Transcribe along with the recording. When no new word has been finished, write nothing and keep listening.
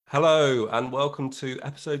Hello and welcome to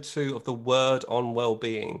episode 2 of the Word on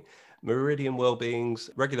Wellbeing, Meridian Wellbeing's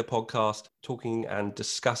regular podcast talking and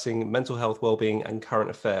discussing mental health, wellbeing and current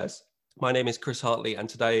affairs. My name is Chris Hartley and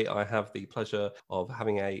today I have the pleasure of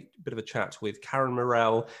having a bit of a chat with Karen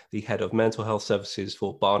Morrell, the Head of Mental Health Services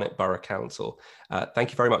for Barnet Borough Council.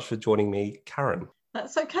 Thank you very much for joining me, Karen.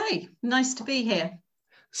 That's okay. Nice to be here.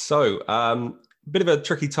 So, bit of a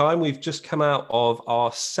tricky time. We've just come out of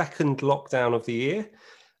our second lockdown of the year.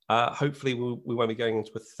 Hopefully we won't be going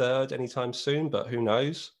into a third anytime soon, but who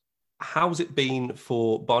knows? How's it been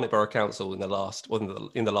for Barnet Borough Council in the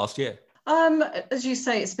last year? As you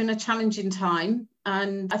say, it's been a challenging time.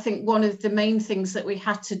 And I think one of the main things that we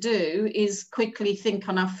had to do is quickly think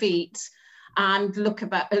on our feet and look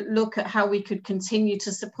at how we could continue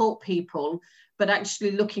to support people, but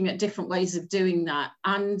actually looking at different ways of doing that.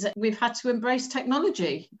 And we've had to embrace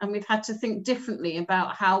technology and we've had to think differently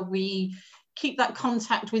about how we keep that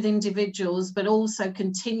contact with individuals, but also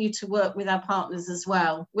continue to work with our partners as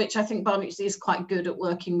well, which I think Barnet is quite good at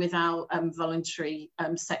working with our voluntary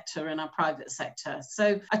sector and our private sector.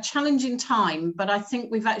 So a challenging time, but I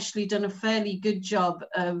think we've actually done a fairly good job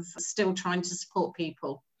of still trying to support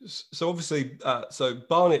people. So obviously,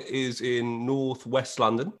 Barnet is in northwest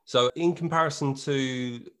London. So in comparison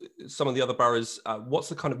to some of the other boroughs, what's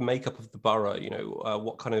the kind of makeup of the borough? You know,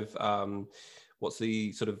 what kind of what's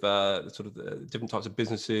the sort of different types of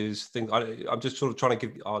businesses, things? I'm just sort of trying to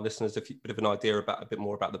give our listeners a bit of an idea about a bit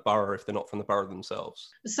more about the borough if they're not from the borough themselves.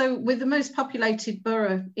 So we're the most populated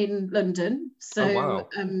borough in London. So oh,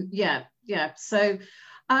 wow. So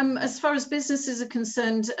as far as businesses are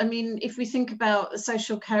concerned, I mean, if we think about a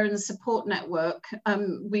social care and support network,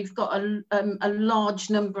 we've got a large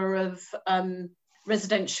number of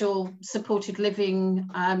residential supported living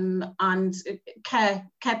and care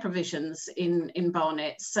provisions in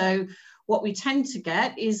Barnet. So what we tend to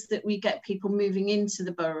get is that we get people moving into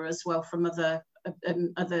the borough as well from other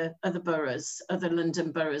boroughs, other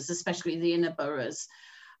London boroughs, especially the inner boroughs.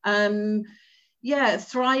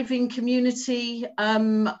 Thriving community,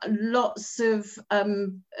 lots of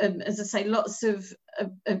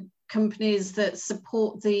companies that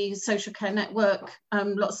support the social care network,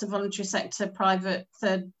 lots of voluntary sector, private,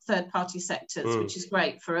 third party sectors, which is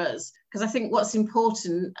great for us. Because I think what's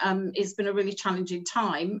important, it's been a really challenging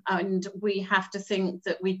time and we have to think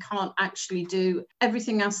that we can't actually do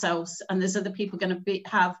everything ourselves and there's other people going to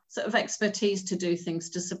have sort of expertise to do things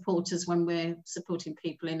to support us when we're supporting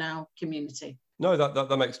people in our community. No,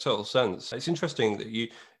 that makes total sense. It's interesting that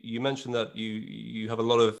you mentioned that you have a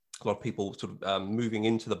lot of people sort of moving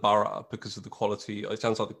into the borough because of the quality. It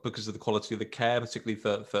sounds like because of the quality of the care, particularly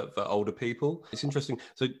for older people. It's interesting.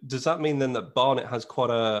 So does that mean then that Barnet has quite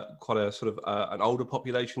a sort of an older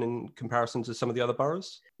population in comparison to some of the other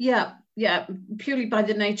boroughs? Yeah, purely by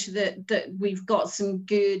the nature that we've got some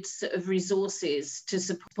good sort of resources to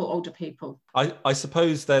support older people. I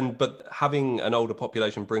suppose then, but having an older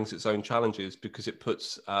population brings its own challenges because it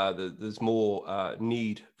puts there's more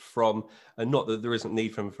need from, and not that there isn't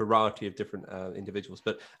need from a variety of different individuals,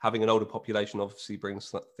 but having an older population obviously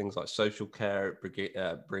brings things like social care,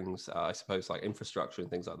 brings I suppose like infrastructure and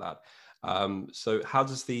things like that. So how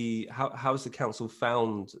has the council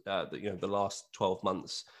found the last 12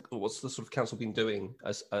 months? What's the sort of council been doing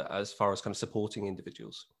as far as kind of supporting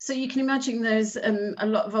individuals? So you can imagine there's a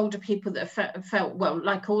lot of older people that have felt, well,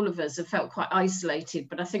 like all of us, have felt quite isolated.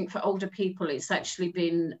 But I think for older people, it's actually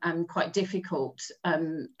been quite difficult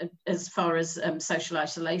as far as social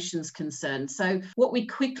isolation is concerned. So what we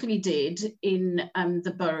quickly did in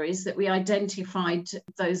the borough is that we identified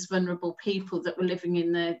those vulnerable people that were living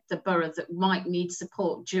in the borough that might need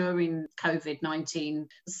support during COVID-19.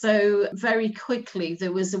 So very quickly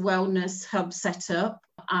there was a wellness hub set up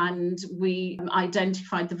and we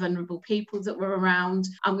identified the vulnerable people that were around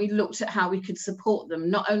and we looked at how we could support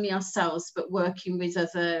them, not only ourselves but working with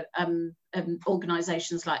other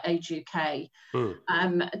organisations like Age UK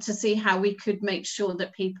to see how we could make sure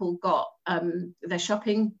that people got their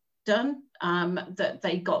shopping done, that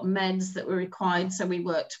they got meds that were required. So we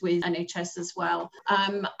worked with NHS as well,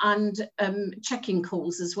 and check-in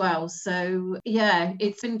calls as well. So yeah,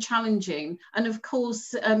 it's been challenging. And of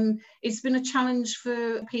course, it's been a challenge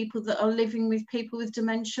for people that are living with people with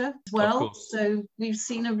dementia as well. So we've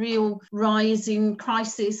seen a real rise in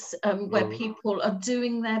crisis where people are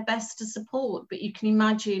doing their best to support. But you can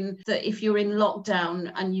imagine that if you're in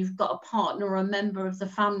lockdown and you've got a partner or a member of the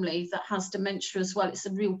family that has dementia as well, it's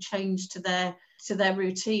a real change to their to their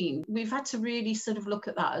routine. We've had to really sort of look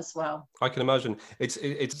at that as well. I can imagine.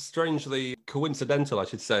 It's strangely coincidental, I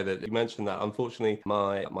should say, that you mentioned that. Unfortunately,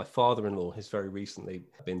 my father-in-law has very recently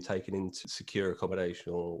been taken into secure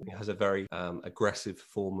accommodation, or he has a very aggressive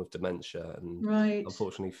form of dementia. And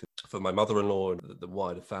unfortunately for my mother-in-law and the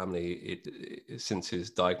wider family, since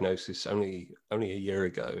his diagnosis only a year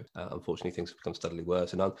ago, unfortunately things have become steadily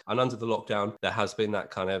worse. And under the lockdown, there has been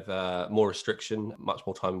that kind of more restriction, much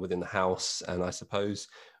more time within the house. And I suppose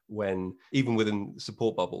when even within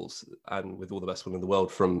support bubbles, and with all the best will in the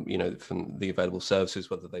world from the available services,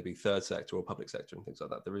 whether they be third sector or public sector and things like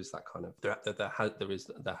that, there is that kind of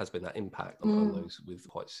there has been that impact on those with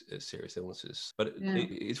quite serious illnesses. But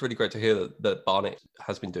it's really great to hear that Barnet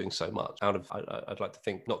has been doing so much out of, I'd like to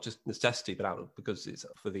think, not just necessity, but out of, because it's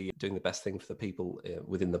for doing the best thing for the people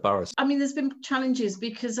within the boroughs. I mean, there's been challenges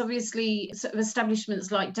because obviously sort of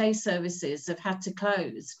establishments like day services have had to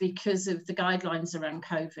close because of the guidelines around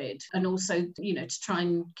COVID. And also, to try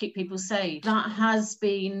and keep people safe. That has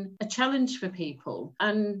been a challenge for people.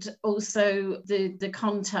 And also the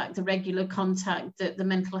regular contact that the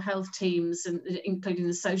mental health teams, and including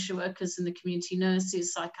the social workers and the community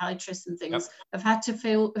nurses, psychiatrists and things, have had to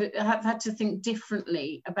think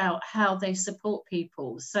differently about how they support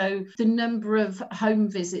people. So the number of home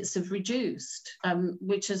visits have reduced,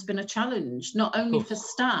 which has been a challenge, not only for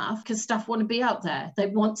staff, because staff want to be out there. They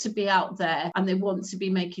want to be out there and they want to be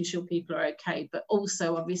making sure people are okay, but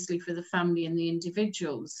also obviously for the family and the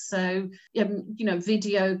individuals. So,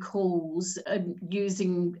 video calls,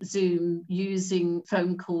 using Zoom, using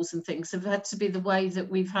phone calls and things have had to be the way that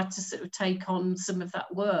we've had to sort of take on some of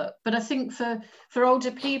that work. But I think for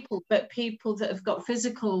older people, but people that have got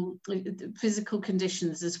physical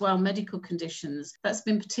conditions as well, medical conditions, that's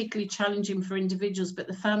been particularly challenging for individuals, but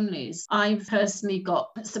the families. I've personally got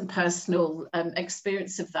some personal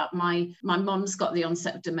experience of that. My mum's got the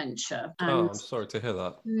onset of dementia. And, I'm sorry to hear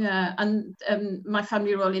that. Yeah, and my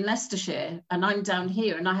family are all in Leicestershire, and I'm down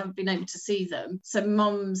here, and I haven't been able to see them. So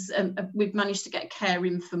mum's, we've managed to get care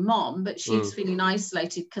in for mum, but she's feeling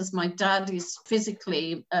isolated because my dad is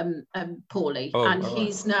physically poorly, and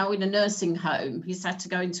he's now in a nursing home. He's had to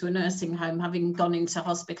go into a nursing home, having gone into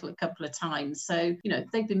hospital a couple of times. So,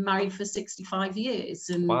 they've been married for 65 years,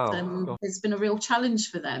 and it's been a real challenge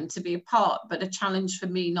for them to be apart, but a challenge for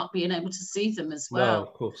me not being able to see them as well. No,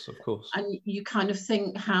 of course. And you kind of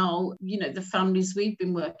think how, the families we've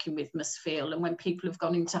been working with must feel, and when people have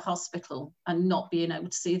gone into hospital and not being able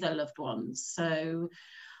to see their loved ones. So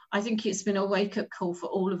I think it's been a wake-up call for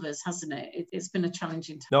all of us, hasn't it? It's been a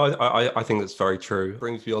challenging time. No, I think that's very true. It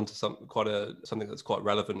brings me on to something that's quite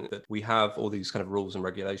relevant, that we have all these kind of rules and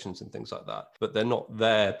regulations and things like that, but they're not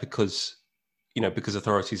there because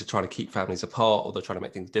authorities are trying to keep families apart, or they're trying to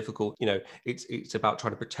make things difficult. It's about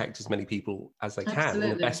trying to protect as many people as they can in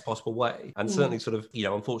the best possible way. And certainly sort of,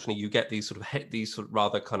 unfortunately, you get these sort of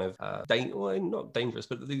rather kind of not dangerous,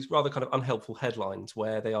 but these rather kind of unhelpful headlines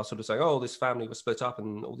where they are sort of saying, oh, this family was split up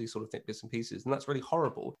and all these sort of bits and pieces. And that's really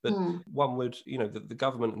horrible. But one would, the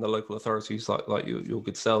government and the local authorities like your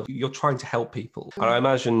good self, you're trying to help people. And I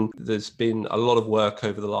imagine there's been a lot of work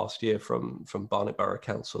over the last year from Barnet Borough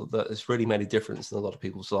Council that has really made a difference in a lot of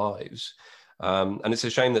people's lives. And it's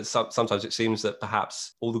a shame that sometimes it seems that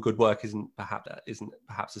perhaps all the good work isn't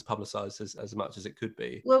perhaps as publicised as much as it could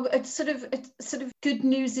be. Well, it's sort of good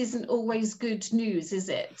news isn't always good news, is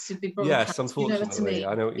it? To be broadcast. Yes, unfortunately,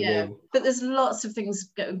 I know what you mean. But there's lots of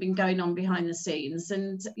things that have been going on behind the scenes,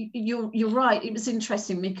 and you're right. It was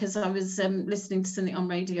interesting because I was listening to something on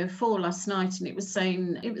Radio 4 last night, and it was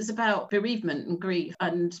saying it was about bereavement and grief,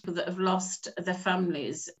 and people that have lost their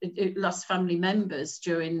families, lost family members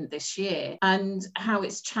during this year. And how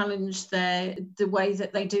it's challenged the way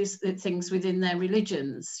that they do things within their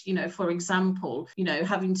religions. For example,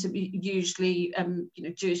 having to be usually,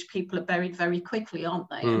 Jewish people are buried very quickly, aren't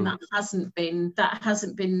they? And that hasn't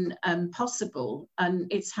been possible.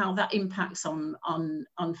 And it's how that impacts on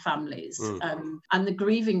families and the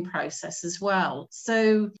grieving process as well.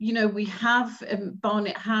 So, we have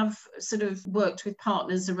Barnet have sort of worked with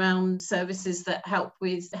partners around services that help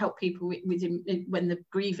people when they're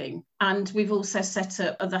grieving. And we've also set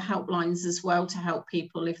up other helplines as well to help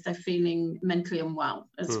people if they're feeling mentally unwell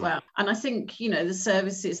as well. And I think, the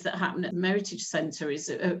services that happen at the Meritage Centre is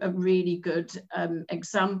a really good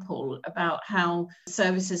example about how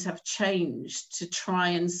services have changed to try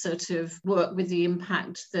and sort of work with the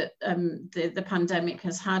impact that the pandemic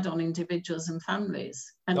has had on individuals and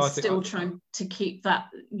families. and still trying to keep that,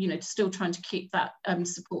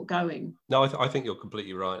 support going. No, I think you're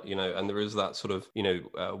completely right, and there is that sort of,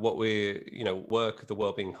 what we're, work of the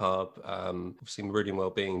Wellbeing Hub, obviously Meridian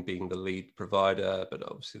Wellbeing being the lead provider, but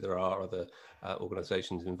obviously there are other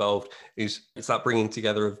organisations involved, it's that bringing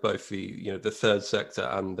together of both the, the third sector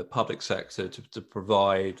and the public sector to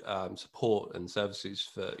provide support and services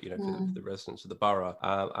for, for the residents of the borough.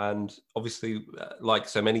 And obviously, like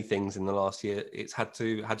so many things in the last year, it's had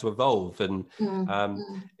to evolve, and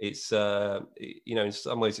it's in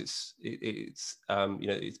some ways it's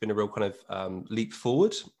been a real kind of leap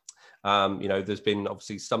forward. There's been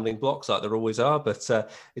obviously stumbling blocks like there always are, but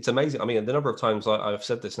it's amazing. I mean, the number of times I've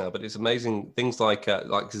said this now, but it's amazing things like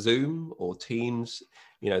Zoom or Teams.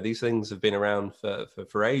 These things have been around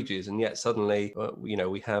for ages, and yet suddenly,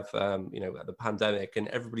 we have the pandemic, and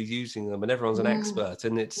everybody's using them, and everyone's an expert,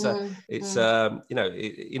 and it's in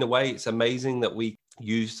a way, it's amazing that we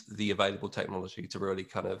used the available technology to really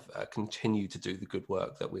kind of continue to do the good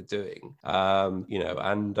work that we're doing.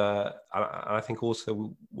 And I think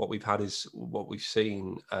also what we've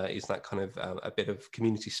seen is that kind of a bit of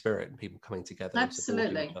community spirit and people coming together and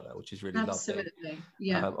supporting each other, which is really lovely.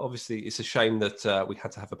 Yeah. Obviously, it's a shame that we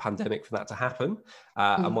had to have a pandemic for that to happen,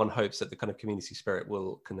 and one hopes that the kind of community spirit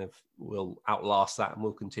will outlast that and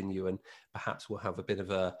will continue, and perhaps we'll have a bit of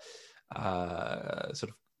a sort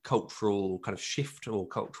of cultural kind of shift or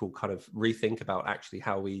cultural kind of rethink about actually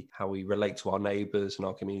how we relate to our neighbours and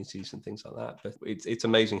our communities and things like that. But it's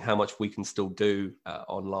amazing how much we can still do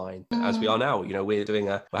online as we are now. We're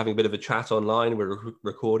having a bit of a chat online, we're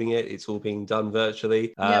recording it, it's all being done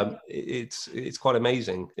virtually. It's quite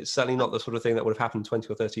amazing. It's certainly not the sort of thing that would have happened 20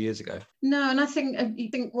 or 30 years ago. No, and I think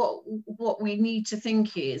what we need to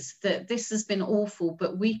think is that this has been awful,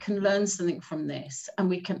 but we can learn something from this, and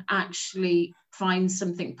we can actually find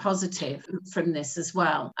something positive from this as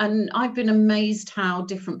well. And I've been amazed how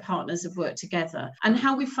different partners have worked together and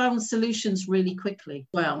how we found solutions really quickly.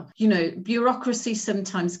 Well, bureaucracy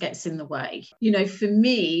sometimes gets in the way. For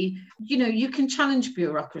me, you can challenge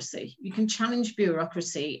bureaucracy.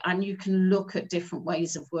 And you can look at different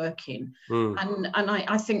ways of working. And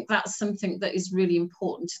I think that's something that is really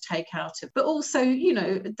important to take out of. But also,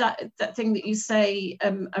 that thing that you say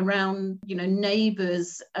around,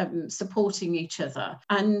 neighbours supporting each other.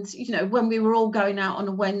 And, when we were all going out on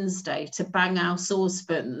a Wednesday to bang our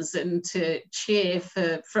saucepans and to cheer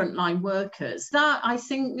for frontline workers, I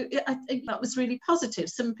think that was really positive.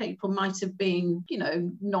 Some people might have been,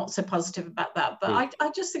 not so positive about that, but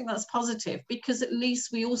I just think that's positive, because at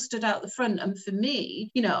least we all stood out the front. And for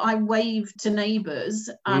me, I waved to neighbours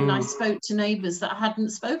and I spoke to neighbours that I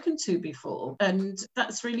hadn't spoken to before. And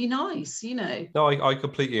that's really nice, No, I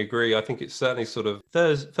completely agree. I think it's certainly sort of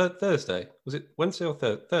Thursday. Was it Wednesday or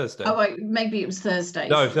Thursday? Oh, wait, maybe it was Thursday.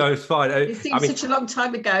 No, it's fine. It seems such a long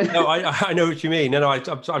time ago. No, I know what you mean. No, I'm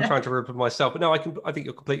trying to remember myself. But no, I think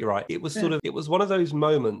you're completely right. It was it was one of those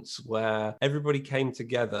moments where everybody came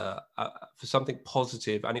together for something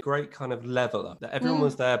positive and a great kind of leveler. That everyone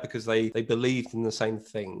was there because they believed in the same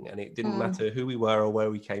thing, and it didn't matter who we were or where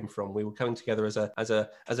we came from. We were coming together as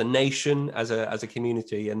a nation, as a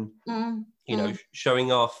community, and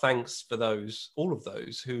showing our thanks for all of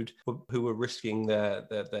those who were risking their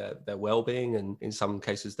well-being and in some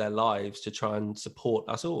cases their lives to try and support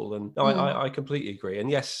us all. And no, I completely agree. And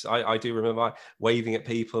yes, I do remember waving at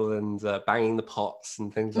people and banging the pots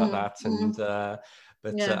and things like that. And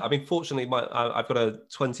I mean, fortunately, I've got a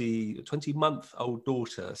 20-month-old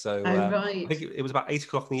daughter, so I think it was about 8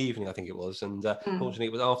 o'clock in the evening, I think it was, and fortunately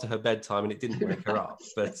it was after her bedtime and it didn't wake her up,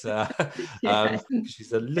 but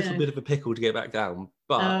she's a little bit of a pickle to get back down.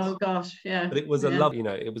 But, oh gosh, yeah. But it was a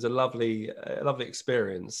lovely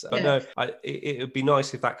experience. But no, it would be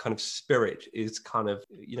nice if that kind of spirit is kind of,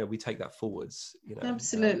 we take that forwards.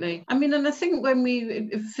 Absolutely. I mean, and I think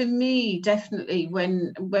for me, definitely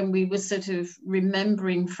when we were sort of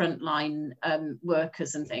remembering frontline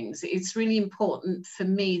workers and things, it's really important for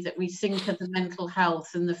me that we think of the mental health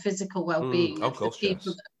and the physical well-being of the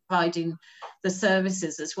people that are providing the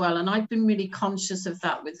services as well. And I've been really conscious of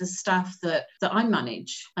that with the staff that I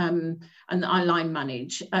manage and that I line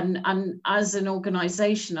manage. And as an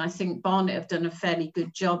organisation, I think Barnet have done a fairly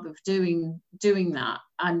good job of doing that.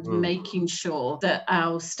 and making sure that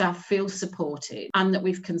our staff feel supported and that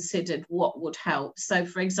we've considered what would help. So,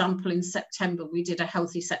 for example, in September, we did a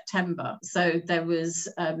Healthy September. So there was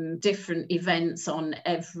different events on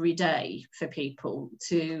every day for people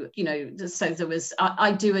to, so there was,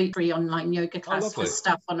 I do a free online yoga class for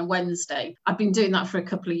staff on a Wednesday. I've been doing that for a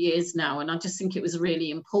couple of years now, and I just think it was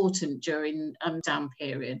really important during down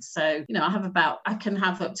periods. So, I can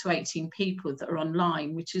have up to 18 people that are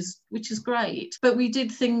online, which is great. But we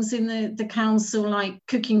did things in the council like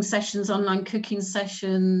cooking sessions, online cooking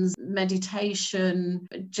sessions, meditation,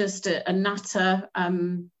 just a natter.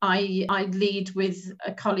 I lead with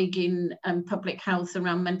a colleague in public health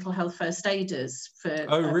around mental health first aiders for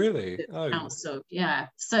really? The council. Yeah.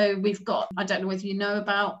 So we've got, I don't know whether you know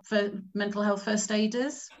about for mental health first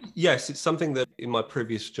aiders. Yes, it's something that in my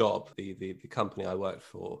previous job, the company I worked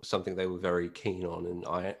for, something they were very keen on. And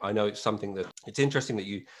I know it's something that it's interesting that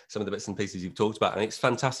some of the bits and pieces you've talked about, and it's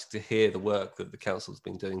fantastic to hear the work that the council's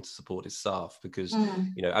been doing to support its staff, because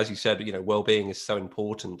as you said, wellbeing is so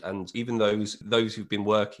important. And even those who've been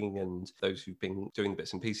working and those who've been doing the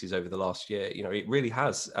bits and pieces over the last year, it really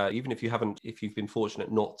has, even if you've been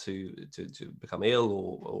fortunate not to become ill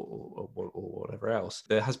or whatever else,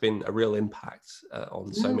 there has been a real impact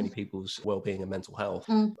on so many people's well-being and mental health.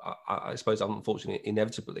 I suppose, unfortunately,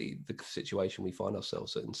 inevitably, the situation we find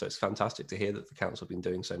ourselves in. So it's fantastic to hear that the council have been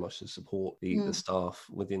doing so much to support the staff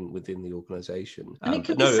within the organisation. And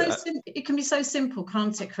it can be so simple,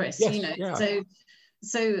 can't it, Chris? Yes, yeah.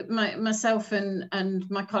 So myself and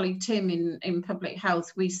my colleague Tim in public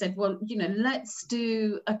health, we said, well, let's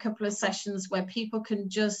do a couple of sessions where people can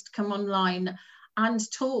just come online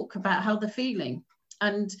and talk about how they're feeling.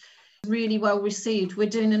 And really well received. We're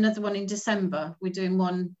doing another one in December. We're doing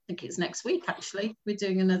one, I think it's next week actually. We're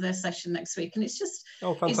doing another session next week, and it's just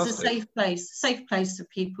it's a safe place for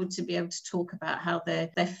people to be able to talk about how they're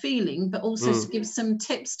feeling, but also to give some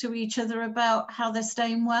tips to each other about how they're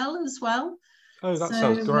staying well as well. Oh, that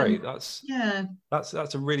sounds great. That's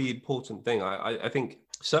a really important thing. I think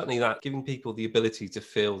certainly that giving people the ability to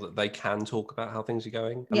feel that they can talk about how things are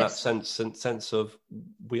going, and that sense of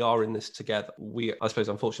we are in this together. I suppose,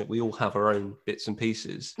 unfortunately, we all have our own bits and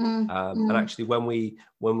pieces, and actually, when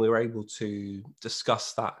we're able to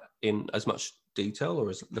discuss that in as much detail or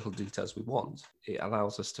as little detail as we want, it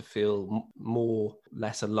allows us to feel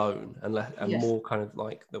less alone and more kind of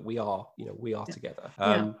like that we are together.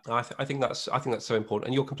 I think that's so important,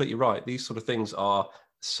 and you're completely right. These sort of things are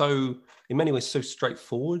so, in many ways, so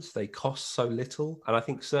straightforward. They cost so little, and I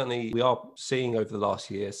think certainly we are seeing over the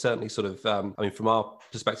last year, certainly sort of from our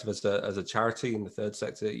perspective as a charity in the third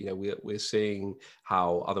sector, we're seeing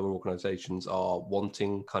how other organizations are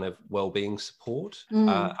wanting kind of well-being support, and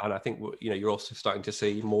I think you're also starting to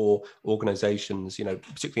see more organizations,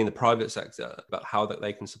 particularly in the private sector, about how that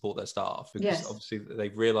they can support their staff, because obviously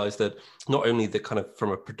they've realized that not only the kind of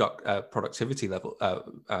from a productivity level,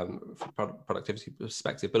 productivity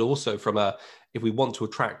perspective, but also from if we want to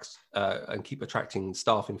attract and keep attracting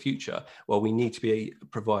staff in future, well, we need to be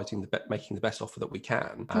providing making the best offer that we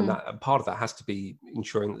can, and part of that has to be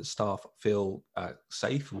ensuring that the staff feel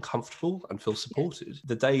safe and comfortable and feel supported.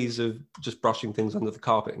 The days of just brushing things under the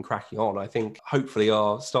carpet and cracking on, I think, hopefully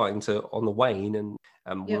are starting to on the wane, and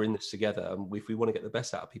we're in this together. And if we want to get the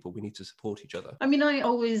best out of people, we need to support each other. I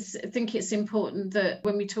always think it's important that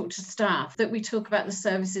when we talk to staff, that we talk about the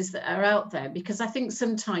services that are out there, because I think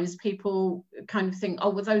sometimes people kind of think, oh,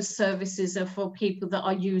 well, those services are for people that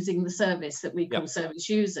are using the service that we call service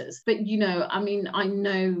users. But, I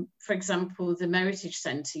know, for example, the Meritage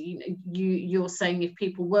Centre, you're saying if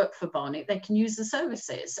people work for Barnet, they can use the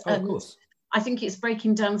services. Of course. I think it's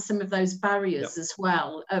breaking down some of those barriers as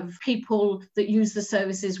well, of people that use the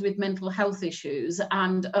services with mental health issues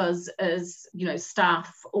and us as,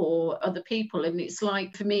 staff or other people. And it's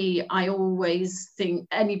like, for me, I always think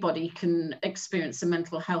anybody can experience a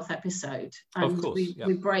mental health episode. And of course,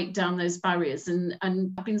 we break down those barriers. And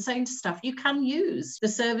I've been saying to staff, you can use the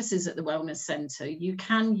services at the Wellness Centre. You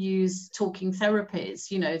can use talking therapies,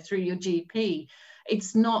 through your GP.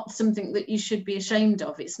 It's not something that you should be ashamed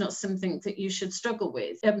of. It's not something that you should struggle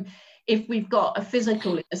with. If we've got a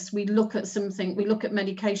physical illness, we look at something, we look at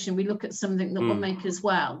medication, we look at something that will make us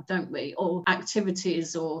well, don't we? Or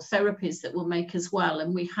activities or therapies that will make us well.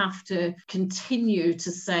 And we have to continue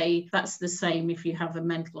to say that's the same if you have a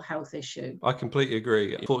mental health issue. I completely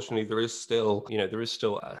agree. Unfortunately, there is still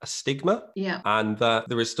a stigma, and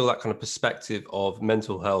there is still that kind of perspective of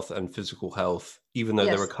mental health and physical health even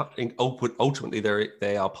though ultimately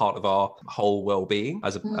they are part of our whole well-being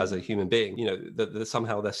as a human being. You know, that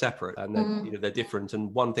somehow they're separate and they're different,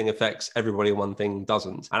 and one thing affects everybody and one thing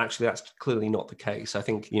doesn't. And actually, that's clearly not the case. I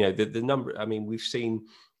think, you know, the number. I mean, we've seen,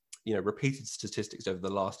 you know, repeated statistics over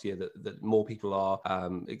the last year that more people are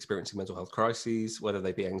experiencing mental health crises, whether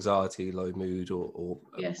they be anxiety, low mood, or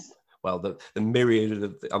yes. Well, the myriad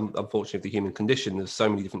of, unfortunately, of the human condition. There's so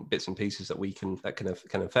many different bits and pieces that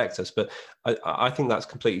can affect us. But I think that's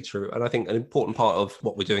completely true. And I think an important part of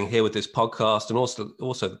what we're doing here with this podcast, and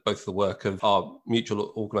also both the work of our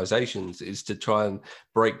mutual organisations, is to try and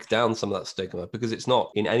break down some of that stigma, because it's not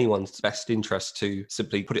in anyone's best interest to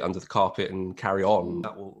simply put it under the carpet and carry on.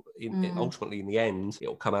 That will ultimately, in the end, it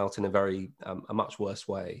will come out in a much worse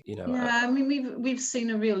way. You know. Yeah, I mean, we've seen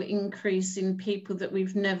a real increase in people that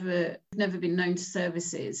we've never been known to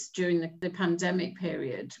services during the pandemic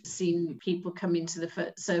period. Seen people come into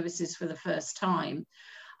the services for the first time.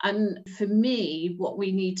 And for me, what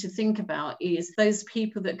we need to think about is those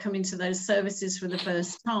people that come into those services for the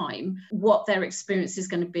first time, what their experience is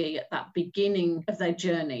going to be at that beginning of their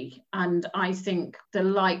journey. And I think the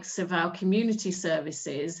likes of our community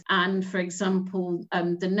services and, for example,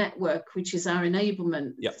 the network, which is our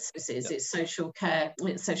enablement services, it's social care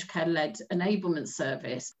led enablement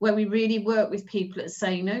service, where we really work with people at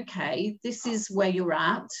saying, okay, this is where you're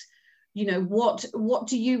at. You know, what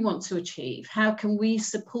do you want to achieve? How can we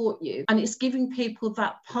support you? And it's giving people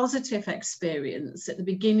that positive experience at the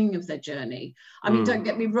beginning of their journey. I mean, don't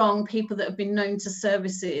get me wrong, people that have been known to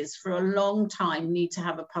services for a long time need to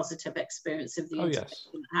have a positive experience of the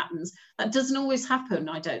intervention that happens. That doesn't always happen,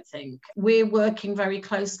 I don't think. We're working very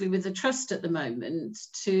closely with the Trust at the moment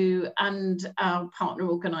and our partner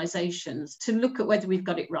organisations to look at whether we've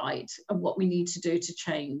got it right and what we need to do to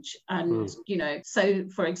change. And, you know, so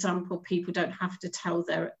for example, people don't have to tell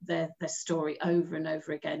their story over and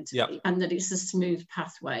over again to me, and that it's a smooth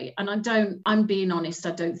pathway. And I'm being honest,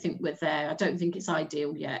 I don't think we're there. I don't think it's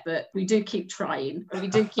ideal yet, but we do keep trying and we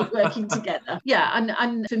do keep working together.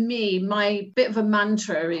 And for me, my bit of a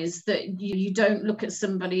mantra is that you don't look at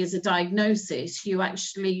somebody as a diagnosis. You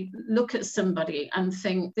actually look at somebody and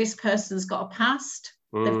think, this person's got a past,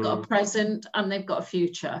 they've got a present, and they've got a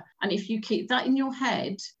future. And if you keep that in your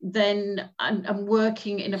head, then I'm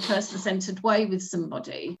working in a person-centered way with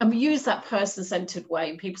somebody. And we use that person-centered way,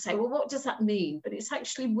 and people say, well, what does that mean? But it's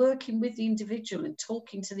actually working with the individual and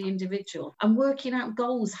talking to the individual and working out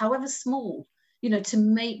goals, however small, you know, to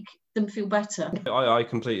make them feel better. I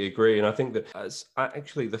completely agree. And I think that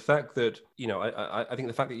actually the fact that, you know, I think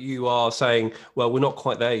the fact that you are saying, well, we're not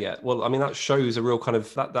quite there yet. Well, I mean, that shows a real kind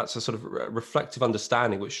of, that's a sort of reflective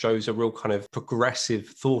understanding, which shows a real kind of progressive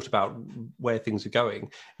thought about where things are going.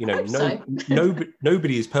 You know,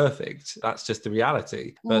 nobody is perfect. That's just the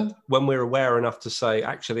reality. But when we're aware enough to say,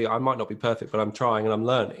 actually, I might not be perfect, but I'm trying and I'm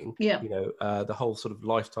learning, you know, the whole sort of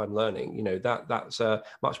lifetime learning, you know, that's a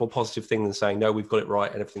much more positive thing than saying, no, we've got it right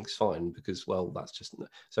and everything's fine, because, well, that's just,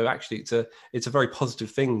 so actually it's a very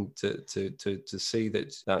positive thing to see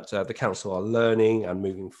that the council are learning and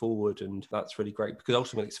moving forward, and that's really great, because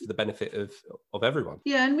ultimately it's for the benefit of everyone.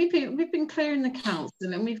 Yeah, and we've been clear in the council,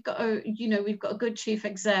 and we've got a good chief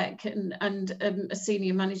exec and a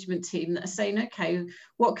senior management team that are saying, okay,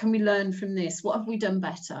 what can we learn from this? What have we done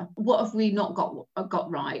better? What have we not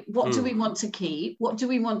got right? What do we want to keep? What do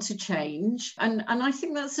we want to change? And I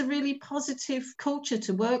think that's a really positive culture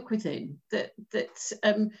to work within,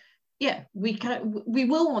 we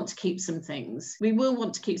will want to keep some things. We will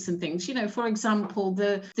want to keep some things. You know, for example,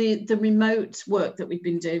 the remote work that we've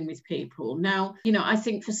been doing with people. Now, you know, I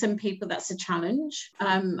think for some people that's a challenge,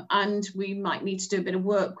 and we might need to do a bit of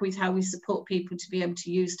work with how we support people to be able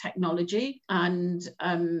to use technology. And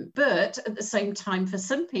but at the same time, for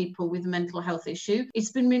some people with a mental health issue,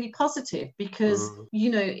 it's been really positive, because you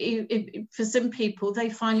know, for some people they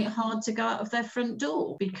find it hard to go out of their front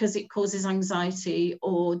door because it causes anxiety,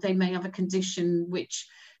 or they may have a condition which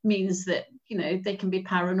means that, you know, they can be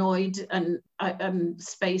paranoid, and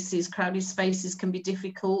crowded spaces can be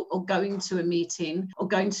difficult, or going to a meeting or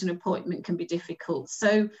going to an appointment can be difficult.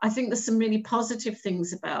 So I think there's some really positive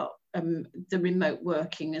things about the remote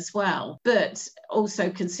working as well, but also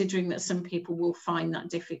considering that some people will find that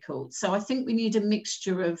difficult. So I think we need a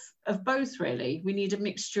mixture of both, really. We need a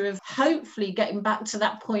mixture of hopefully getting back to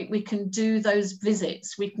that point we can do those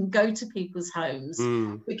visits, we can go to people's homes,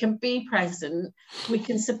 we can be present, we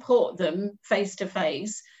can support them face to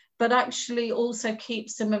face, but actually also keep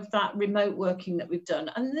some of that remote working that we've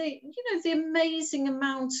done. And the amazing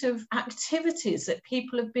amount of activities that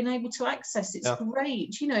people have been able to access. It's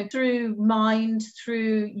great, through Mind,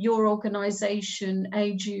 through your organisation,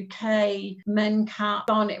 Age UK, MENCAP,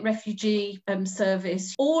 Barnet Refugee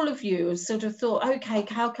Service. All of you have sort of thought, okay,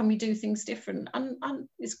 how can we do things different? And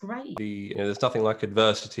it's great. There's nothing like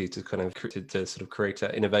adversity to kind of to sort of create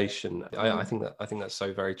innovation. I think that's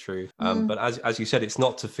so very true. But as you said, it's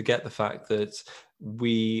not to forget the fact that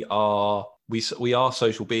we are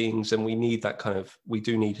social beings, and we need that we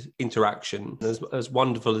do need interaction. As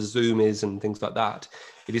wonderful as Zoom is and things like that,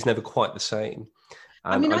 it is never quite the same.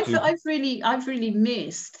 I've really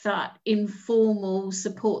missed that informal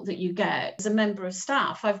support that you get as a member of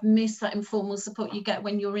staff. I've missed that informal support you get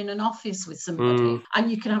when you're in an office with somebody and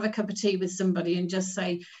you can have a cup of tea with somebody and just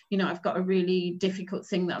say, I've got a really difficult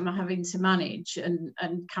thing that I'm having to manage, and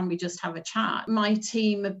can we just have a chat? My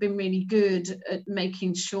team have been really good at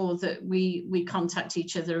making sure that we contact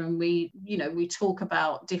each other and we talk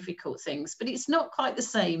about difficult things, but it's not quite the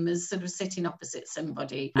same as sort of sitting opposite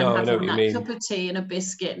somebody and having that cup of tea and a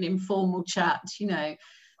biscuit and informal chat,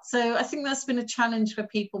 So I think that's been a challenge for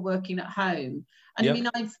people working at home. And I mean,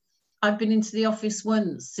 I've been into the office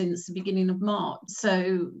once since the beginning of March.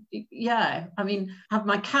 So yeah, I mean, I have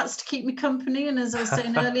my cats to keep me company, and as I was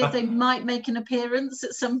saying earlier, they might make an appearance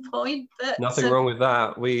at some point. But nothing wrong with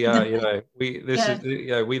that. We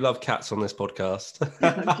we love cats on this podcast.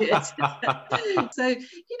 Good. So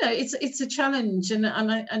it's a challenge, and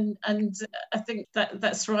I think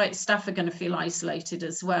that's right. Staff are going to feel isolated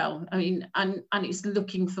as well. I mean, and it's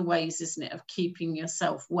looking for ways, isn't it, of keeping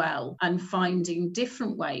yourself well and finding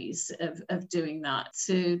different ways of doing that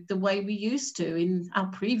to the way we used to in our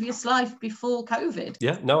previous life before COVID.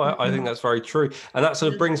 I think that's very true, and that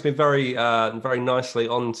sort of brings me very nicely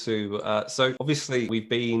on to so obviously we've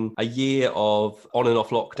been a year of on and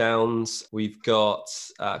off lockdowns. We've got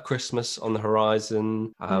Christmas on the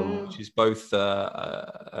horizon, which is both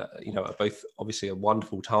both obviously a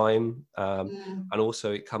wonderful time, and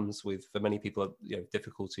also it comes with, for many people,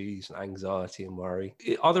 difficulties and anxiety and worry.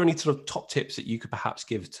 Are there any sort of top tips that you could perhaps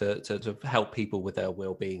give to help people with their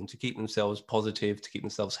well-being, to keep themselves positive, to keep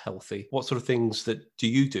themselves healthy? What sort of things that do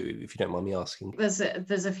you do, if you don't mind me asking? There's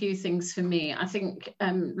a few things for me. I think,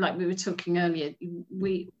 like we were talking earlier,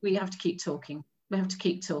 we have to keep talking. We have to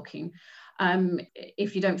keep talking.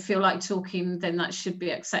 If you don't feel like talking, then that should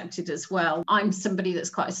be accepted as well. I'm somebody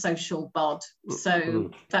that's quite a social bod,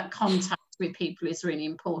 so that contact with people is really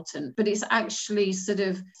important, but it's actually sort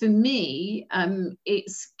of, for me,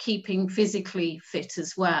 it's keeping physically fit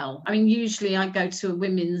as well. I mean, usually I go to a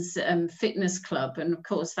women's fitness club, and of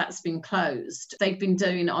course that's been closed. They've been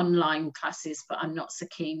doing online classes, but I'm not so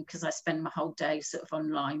keen because I spend my whole day sort of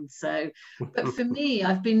online. So, but for me,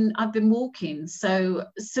 I've been walking. So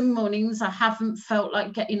some mornings I haven't felt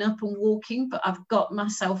like getting up and walking, but I've got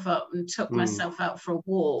myself up and took myself out for a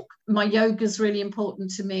walk. My yoga is really important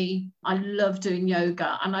to me. I love doing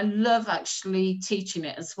yoga, and I love actually teaching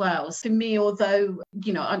it as well. So for me, although,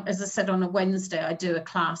 as I said, on a Wednesday, I do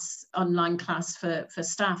a online class for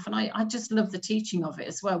staff, and I just love the teaching of it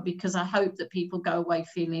as well, because I hope that people go away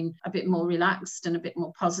feeling a bit more relaxed and a bit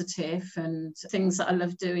more positive. And things that I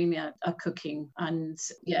love doing are cooking, and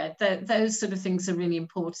those sort of things are really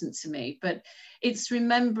important to me. But it's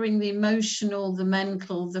remembering the emotional, the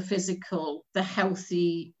mental, the physical, the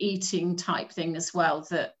healthy eating type thing as well.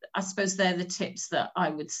 That I suppose they're the tips that I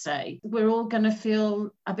would say. We're all going to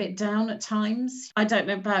feel a bit down at times. I don't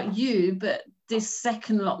know about you, but this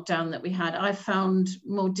second lockdown that we had, I found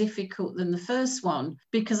more difficult than the first one,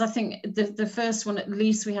 because I think the first one, at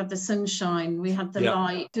least we had the sunshine, we had the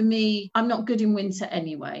light. For me, I'm not good in winter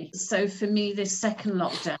anyway. So for me, this second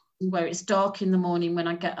lockdown, where it's dark in the morning when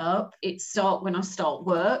I get up, it's dark when I start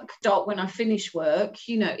work, dark when I finish work,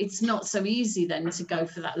 it's not so easy then to go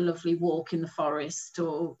for that lovely walk in the forest,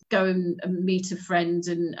 or go and meet a friend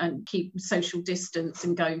and keep social distance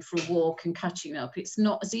and going for a walk and catching up. It's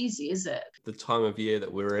not as easy, is it? The time of year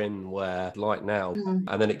that we're in, where light now,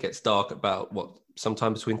 and then it gets dark about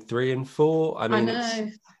sometime between 3 and 4. I mean, I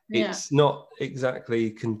know. It's not exactly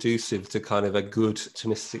conducive to kind of a good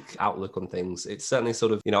optimistic outlook on things. It's certainly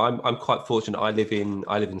sort of, I'm quite fortunate. I live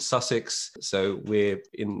in Sussex, so we're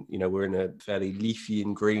in a fairly leafy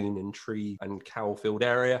and green and tree and cow filled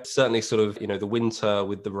area. Certainly sort of, the winter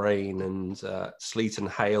with the rain and sleet and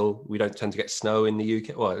hail. We don't tend to get snow in the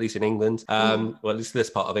UK, well, at least in England, well, at least this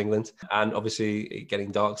part of England. And obviously it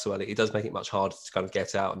getting dark so early, it does make it much harder to kind of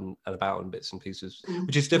get out and about in bits and pieces,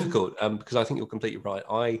 which is difficult, because I think you're completely right.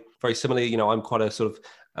 very similarly. You know, I'm quite a sort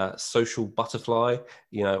of social butterfly.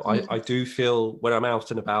 You know, I do feel when I'm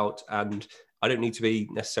out and about, and I don't need to be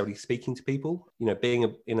necessarily speaking to people, you know,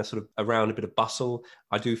 being in a sort of around a bit of bustle,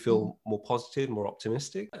 I do feel more positive, more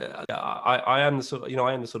optimistic. I am the sort of, you know,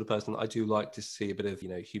 I am the sort of person that I do like to see a bit of, you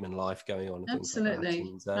know, human life going on and things like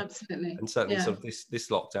that. Absolutely. And certainly sort of this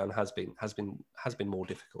lockdown has been more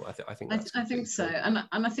difficult. I think that's I think so. true. And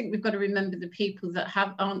I think we've got to remember the people that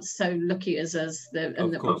aren't so lucky as us,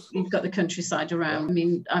 you've got the countryside around. I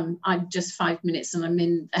mean, I'm just 5 minutes and I'm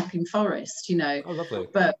in Epping Forest, you know. Oh, lovely.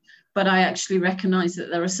 But I actually recognise that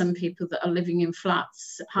there are some people that are living in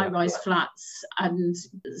flats, high-rise flats, and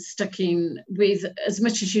stuck in with, as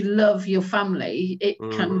much as you love your family, it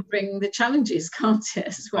can bring the challenges, can't it,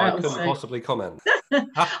 as well? I couldn't possibly comment.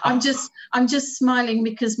 I'm just smiling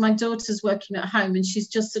because my daughter's working at home and she's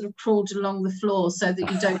just sort of crawled along the floor so that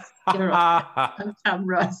you don't see her on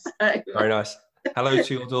camera. So. Very nice. Hello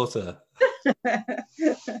to your daughter.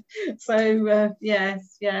 So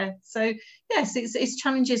yes. So yes, it's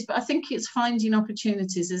challenges, but I think it's finding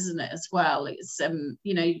opportunities, isn't it, as well? It's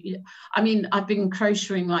you know, I mean, I've been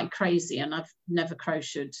crocheting like crazy, and I've never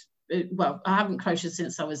crocheted. Well, I haven't crocheted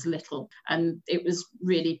since I was little, and it was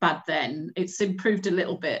really bad then. It's improved a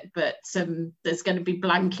little bit, but there's going to be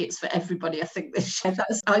blankets for everybody, I think, this year.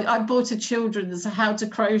 I bought a children's How to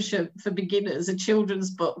Crochet for Beginners, a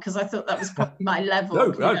children's book, because I thought that was probably my level.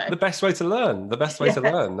 No, the best way to learn. The best way to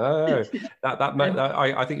learn. No,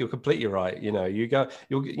 I think you're completely right. You know, you know,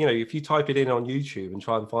 if you type it in on YouTube and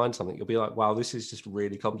try and find something, you'll be like, wow, this is just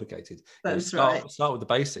really complicated. That's right. Start with the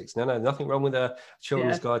basics. No, nothing wrong with a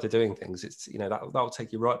children's guide to doing things. It's, you know, that'll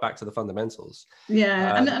take you right back to the fundamentals.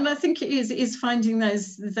 And I think it is finding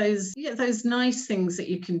those nice things that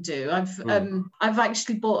you can do. I've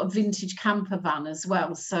actually bought a vintage camper van as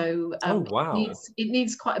well, so it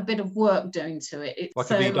needs quite a bit of work doing to it. It's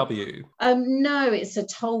like a VW. No, it's a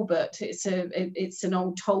Talbot. It's an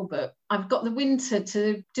old Talbot. I've got the winter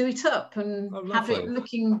to do it up and have it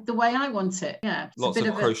looking the way I want it. Yeah, lots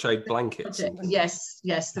of crocheted blankets. Yes,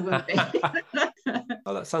 there will be.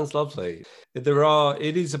 Oh, that sounds lovely. It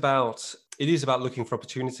is about looking for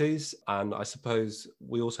opportunities, and I suppose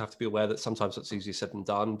we also have to be aware that sometimes that's easier said than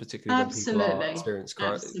done, particularly when people are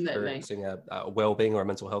experiencing a well-being or a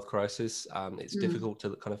mental health crisis. It's difficult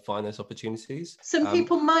to kind of find those opportunities. Some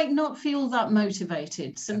people might not feel that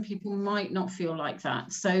motivated. Some people might not feel like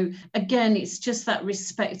that. So again, it's just that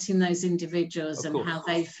respecting those individuals and how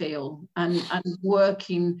they feel, and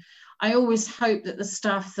working. I always hope that the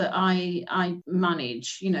staff that I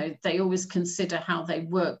manage, you know, they always consider how they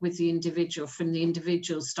work with the individual from the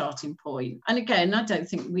individual starting point. And again, I don't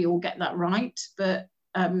think we all get that right, but,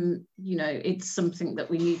 you know, it's something that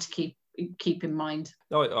we need to keep in mind.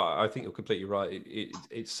 No, I think you're completely right.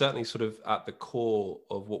 It's certainly sort of at the core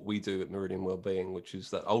of what we do at Meridian Wellbeing, which is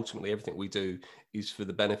that ultimately everything we do is for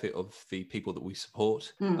the benefit of the people that we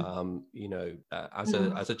support. You know, as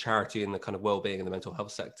a charity in the kind of wellbeing and the mental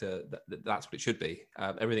health sector, that's what it should be.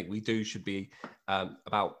 Everything we do should be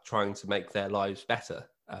about trying to make their lives better.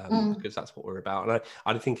 Because that's what we're about, and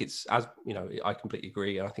I think it's, as you know, I completely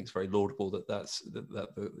agree, and I think it's very laudable that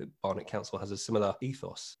the Barnet Council has a similar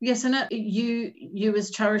ethos. Yes, and you as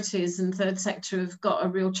charities and third sector have got a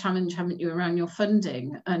real challenge, haven't you, around your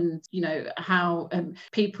funding, and you know how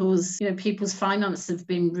people's finances have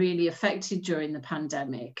been really affected during the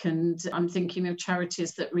pandemic, and I'm thinking of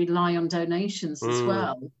charities that rely on donations as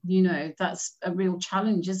well. You know, that's a real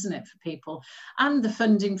challenge, isn't it, for people, and the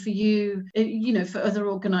funding for you know, for other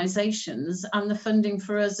organisations, and the funding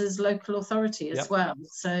for us as local authority as well.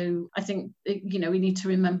 So I think, you know, we need to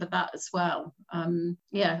remember that as well.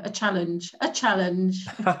 A challenge.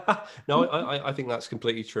 No, I think that's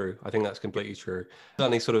completely true.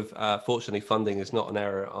 Certainly, sort of, fortunately, funding is not an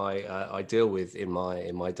area I deal with in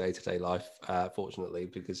my day-to-day life, fortunately,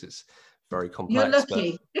 because it's very complex. You're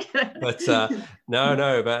lucky. But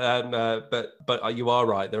you are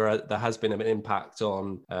right. There has been an impact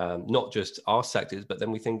on not just our sectors, but then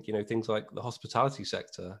we think, you know, things like the hospitality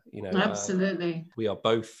sector. You know, absolutely. We are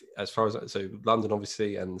both, as far as London,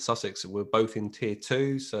 obviously, and Sussex, we're both in tier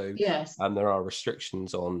 2. So yes, there are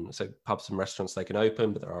restrictions on pubs and restaurants, they can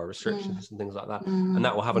open, but there are restrictions and things like that, and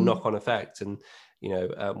that will have a knock-on effect. And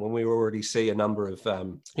when we already see a number of,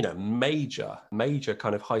 major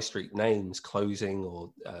kind of high street names closing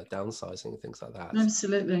or downsizing and things like that.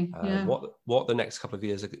 Absolutely. Yeah. What the next couple of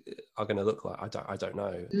years are going to look like, I don't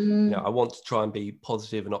know. I want to try and be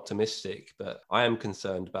positive and optimistic, but I am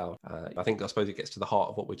concerned about, I suppose it gets to the heart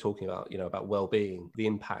of what we're talking about, about well-being, the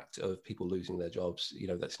impact of people losing their jobs.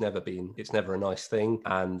 It's never a nice thing.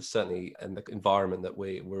 And certainly in the environment that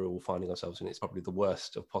we're all finding ourselves in, it's probably the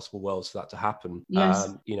worst of possible worlds for that to happen.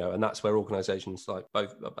 Yes. And that's where organizations like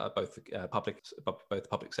both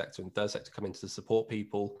public sector and third sector come in to support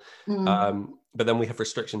people. But then we have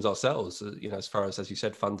restrictions ourselves, as far as you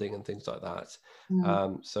said, funding and things like that.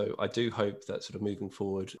 So I do hope that sort of moving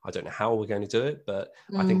forward, I don't know how we're going to do it, but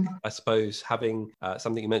I suppose having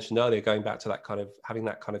something you mentioned earlier, going back to that kind of having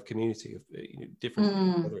that kind of community of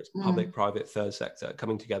different, whether it's public, private, third sector,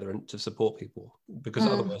 coming together and to support people, because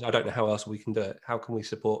otherwise I don't know how else we can do it. How can we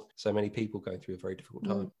support so many people going through a very difficult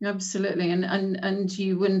time? Absolutely. And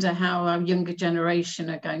you wonder how our younger generation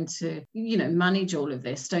are going to, manage all of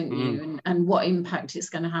this, don't you? And what impact it's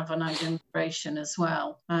going to have on our young generation as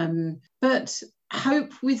well. But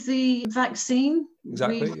hope with the vaccine.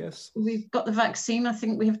 Exactly, yes. We've got the vaccine. I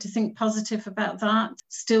think we have to think positive about that.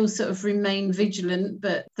 Still sort of remain vigilant,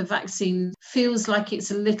 but the vaccine feels like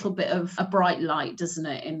it's a little bit of a bright light, doesn't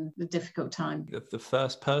it, in the difficult time? The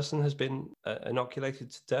first person has been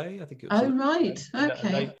inoculated today. I think it was. Oh, right.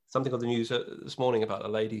 Okay. Something on the news this morning about a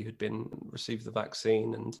lady who'd received the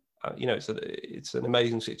vaccine, and it's an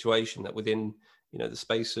amazing situation that within the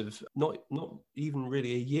space of not even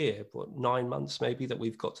really a year, but 9 months maybe, that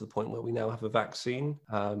we've got to the point where we now have a vaccine,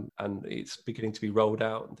 and it's beginning to be rolled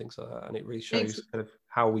out and things like that. And it really shows kind of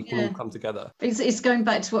how we can all come together. It's going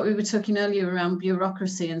back to what we were talking earlier around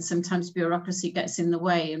bureaucracy, and sometimes bureaucracy gets in the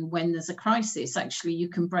way. And when there's a crisis, actually, you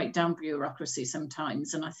can break down bureaucracy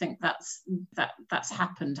sometimes. And I think that's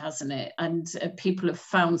happened, hasn't it? And people have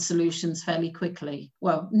found solutions fairly quickly.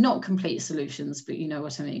 Well, not complete solutions, but you know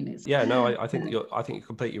what I mean. I think you're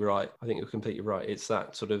completely right. It's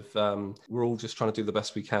that sort of we're all just trying to do the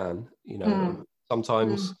best we can.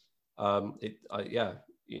 Sometimes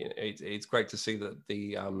it's great to see that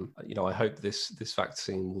I hope this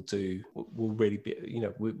vaccine will really be,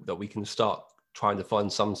 that we can start trying to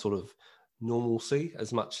find some sort of normalcy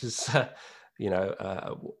as much as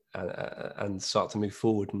and start to move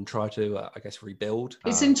forward and try to, rebuild.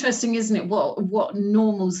 It's interesting, isn't it, what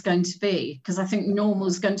normal's going to be? Because I think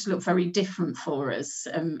normal's going to look very different for us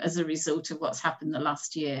as a result of what's happened the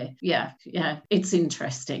last year. Yeah, it's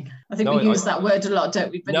interesting. I think we use that word a lot,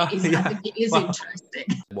 don't we? But I think it is interesting.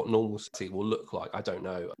 What normalcy will look like, I don't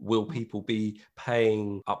know. Will people be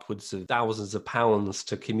paying upwards of thousands of pounds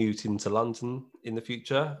to commute into London in the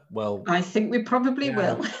future? Well, I think we probably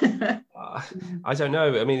will. I don't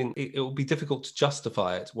know. I mean, it will be difficult to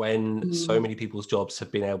justify it when so many people's jobs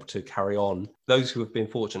have been able to carry on. Those who have been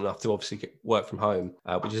fortunate enough to obviously work from home,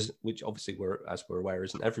 which obviously as we're aware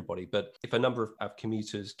isn't everybody. But if a number of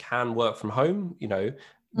commuters can work from home,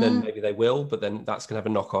 then maybe they will, but then that's going to have a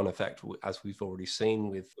knock-on effect, as we've already seen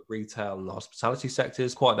with retail and the hospitality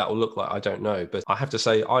sectors. Quite that will look like, I don't know. But I have to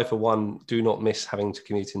say, I, for one, do not miss having to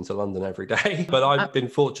commute into London every day. But I've been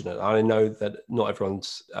fortunate. I know that not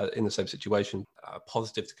everyone's in the same situation.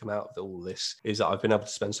 Positive to come out of all this is that I've been able to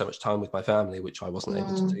spend so much time with my family, which I wasn't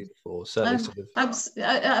able to do before. Certainly,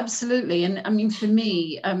 absolutely. And I mean, for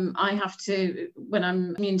me, I have to, when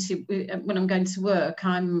I'm going to work,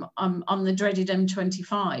 I'm on the dreaded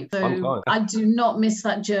M25. So I do not miss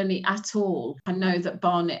that journey at all. I know that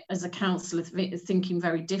Barnet, as a council, is thinking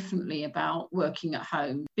very differently about working at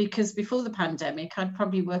home, because before the pandemic, I'd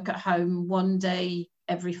probably work at home one day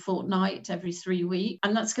every fortnight, every 3 weeks,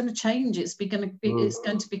 and that's going to change. It's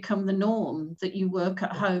going to become the norm that you work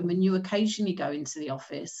at home and you occasionally go into the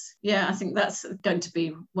office. Yeah, I think that's going to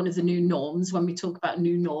be one of the new norms when we talk about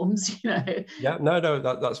new norms. Yeah, no,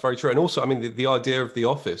 that's very true. And also, I mean, the idea of the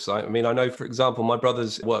office. I mean, I know, for example, my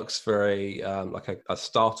brother's works for a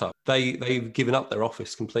startup. They've given up their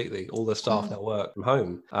office completely. All their staff now work from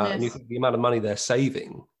home, and you think the amount of money they're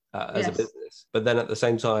saving as a business. But then at the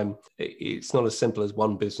same time, it's not as simple as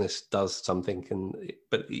one business does something,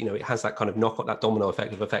 but it has that kind of that domino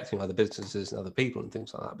effect of affecting other businesses and other people and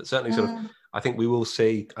things like that. But certainly sort of, I think we will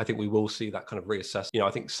see that kind of reassess.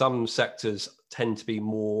 I think some sectors tend to be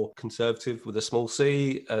more conservative with a small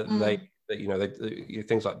c. you know,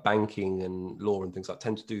 things like banking and law and things like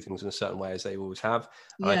tend to do things in a certain way as they always have.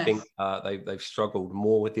 And I think they've struggled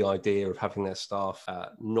more with the idea of having their staff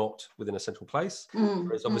not within a central place.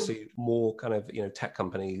 Whereas obviously more kind of, you know, tech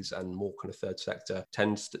companies and more kind of third sector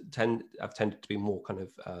have tended to be more kind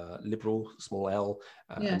of liberal, small L,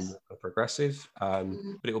 and more kind of progressive. But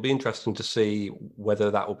it will be interesting to see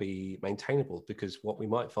whether that will be maintainable, because what we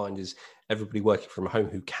might find is everybody working from home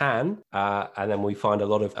who can, and then we find a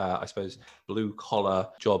lot of, I suppose, blue collar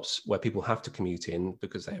jobs where people have to commute in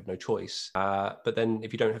because they have no choice. But then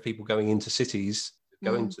if you don't have people going into cities,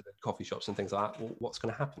 going to the coffee shops and things like that, well, what's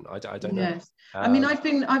going to happen? I don't know. I mean,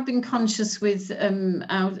 I've been conscious with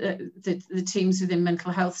the teams within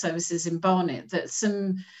mental health services in Barnet that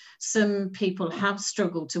some people have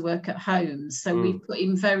struggled to work at home. So we've put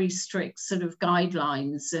in very strict sort of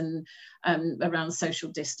guidelines and around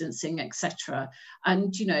social distancing, etc.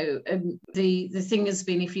 And, you know, the thing has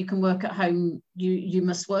been, if you can work at home, you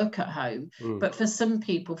must work at home. But for some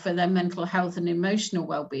people, for their mental health and emotional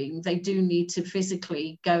well-being, they do need to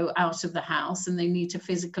physically go out of the house and they need to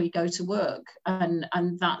physically go to work. And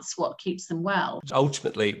that's what keeps them well.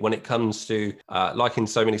 Ultimately, when it comes to, like in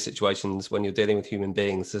so many situations, when you're dealing with human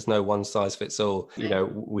beings, there's no one size fits all. You know,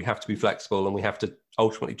 we have to be flexible, and we have to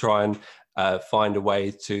ultimately try and find a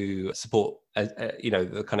way to support, you know,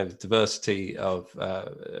 the kind of diversity of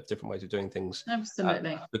different ways of doing things.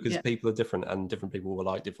 Absolutely. Because people are different, and different people will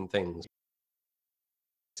like different things.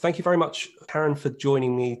 Thank you very much, Karen, for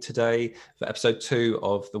joining me today for episode 2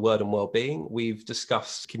 of The Word on Wellbeing. We've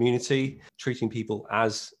discussed community, treating people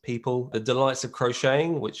as people, the delights of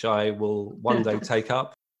crocheting, which I will one day take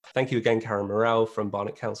up. Thank you again, Karen Morrell from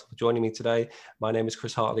Barnet Council, for joining me today. My name is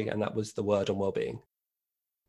Chris Hartley, and that was The Word on Wellbeing.